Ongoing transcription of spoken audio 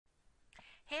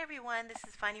Hey everyone, this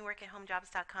is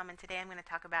findingworkathomejobs.com, and today I'm going to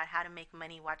talk about how to make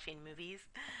money watching movies,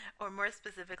 or more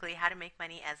specifically, how to make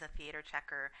money as a theater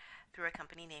checker through a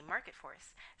company named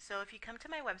Marketforce. So if you come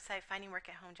to my website,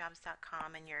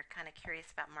 findingworkathomejobs.com, and you're kind of curious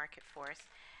about Marketforce,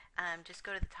 just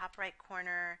go to the top right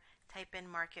corner, type in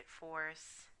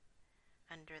Marketforce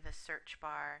under the search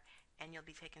bar, and you'll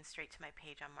be taken straight to my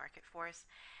page on Marketforce.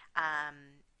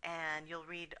 And you'll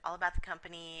read all about the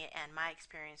company and my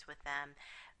experience with them.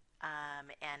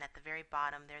 And at the very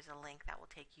bottom, there's a link that will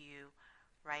take you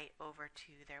right over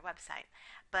to their website.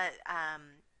 But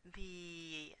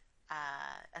the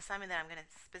assignment that I'm going to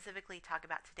specifically talk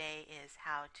about today is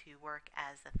how to work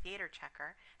as a theater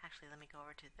checker. Actually, let me go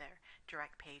over to their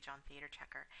direct page on Theater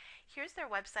Checker. Here's their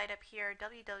website up here,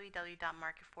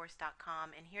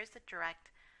 www.marketforce.com, and here's the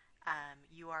direct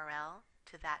URL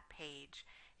to that page.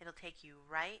 It'll take you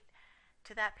right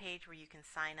to that page where you can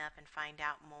sign up and find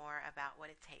out more about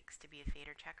what it takes to be a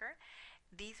theater checker.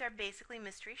 These are basically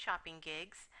mystery shopping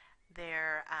gigs.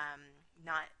 They're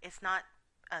it's not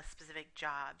a specific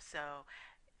job, so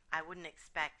I wouldn't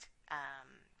expect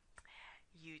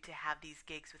you to have these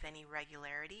gigs with any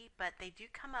regularity, but they do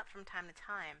come up from time to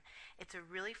time. It's a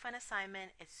really fun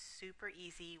assignment. It's super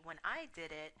easy. When I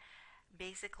did it,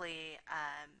 basically,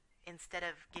 instead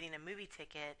of getting a movie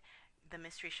ticket, the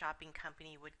mystery shopping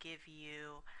company would give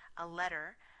you a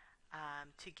letter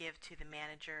to give to the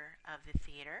manager of the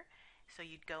theater. So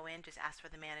you'd go in, just ask for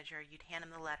the manager, you'd hand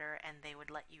them the letter, and they would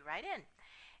let you right in.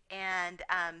 And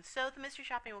so the mystery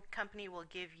shopping company will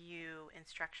give you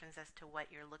instructions as to what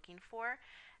you're looking for.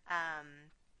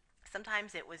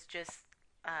 Sometimes it was just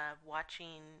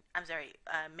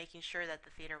making sure that the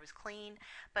theater was clean,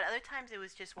 but other times it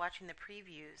was just watching the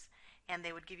previews, and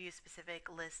they would give you a specific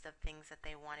list of things that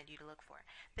they wanted you to look for.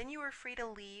 Then you were free to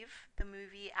leave the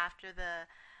movie after the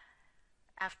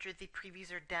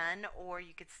previews are done, or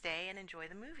you could stay and enjoy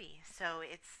the movie. So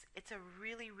it's a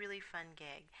really fun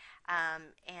gig,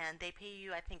 and they pay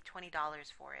you, I think, $20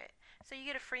 for it. So you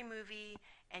get a free movie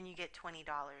and you get $20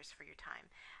 for your time.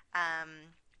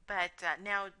 But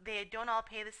now they don't all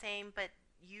pay the same, but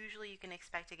usually you can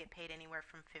expect to get paid anywhere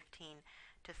from $15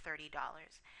 to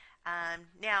 $30.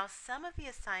 Now some of the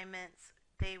assignments,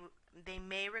 they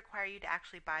may require you to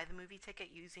actually buy the movie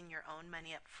ticket using your own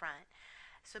money up front.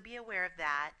 So be aware of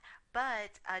that.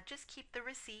 But just keep the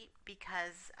receipt,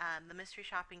 because the mystery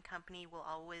shopping company will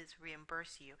always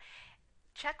reimburse you.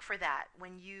 Check for that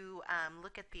when you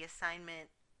look at the assignment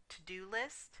to-do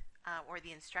list or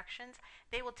the instructions.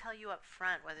 They will tell you up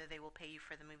front whether they will pay you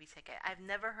for the movie ticket. I've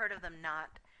never heard of them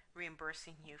not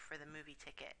reimbursing you for the movie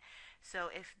ticket. So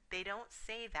if they don't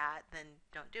say that, then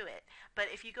don't do it.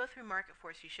 But if you go through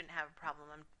Marketforce, you shouldn't have a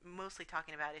problem. I'm mostly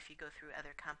talking about if you go through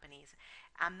other companies.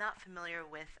 I'm not familiar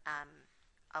with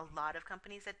a lot of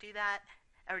companies that do that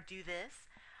or do this,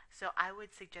 so I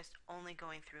would suggest only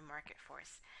going through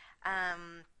Marketforce.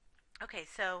 Okay,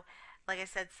 so like I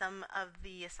said, some of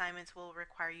the assignments will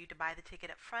require you to buy the ticket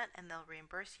up front and they'll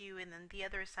reimburse you, and then the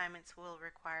other assignments will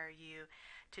require you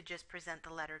to just present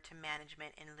the letter to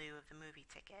management in lieu of the movie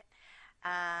ticket.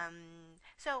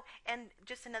 And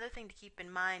just another thing to keep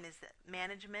in mind is that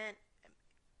management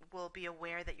will be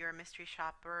aware that you're a mystery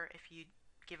shopper if you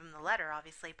give them the letter,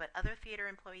 obviously, but other theater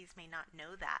employees may not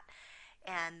know that.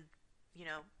 And, you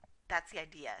know, that's the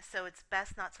idea. So it's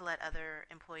best not to let other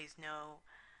employees know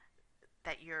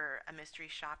that you're a mystery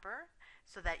shopper,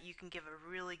 so that you can give a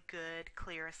really good,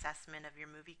 clear assessment of your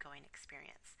movie going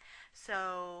experience.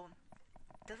 So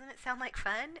doesn't it sound like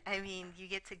fun? I mean, you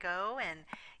get to go and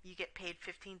you get paid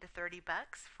 15 to 30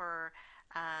 bucks for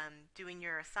doing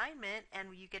your assignment,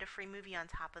 and you get a free movie on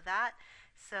top of that.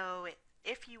 So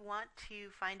if you want to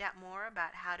find out more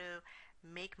about how to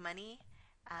make money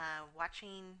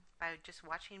by just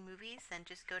watching movies, then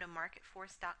just go to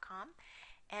marketforce.com.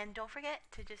 And don't forget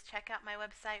to just check out my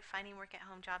website,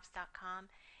 findingworkathomejobs.com.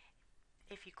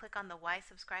 If you click on the Y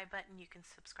subscribe button, you can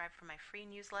subscribe for my free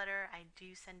newsletter. I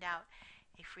do send out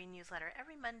a free newsletter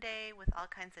every Monday with all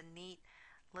kinds of neat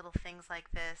little things like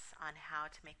this on how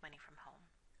to make money from home,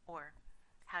 or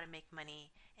how to make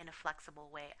money in a flexible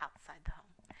way outside the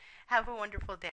home. Have a wonderful day.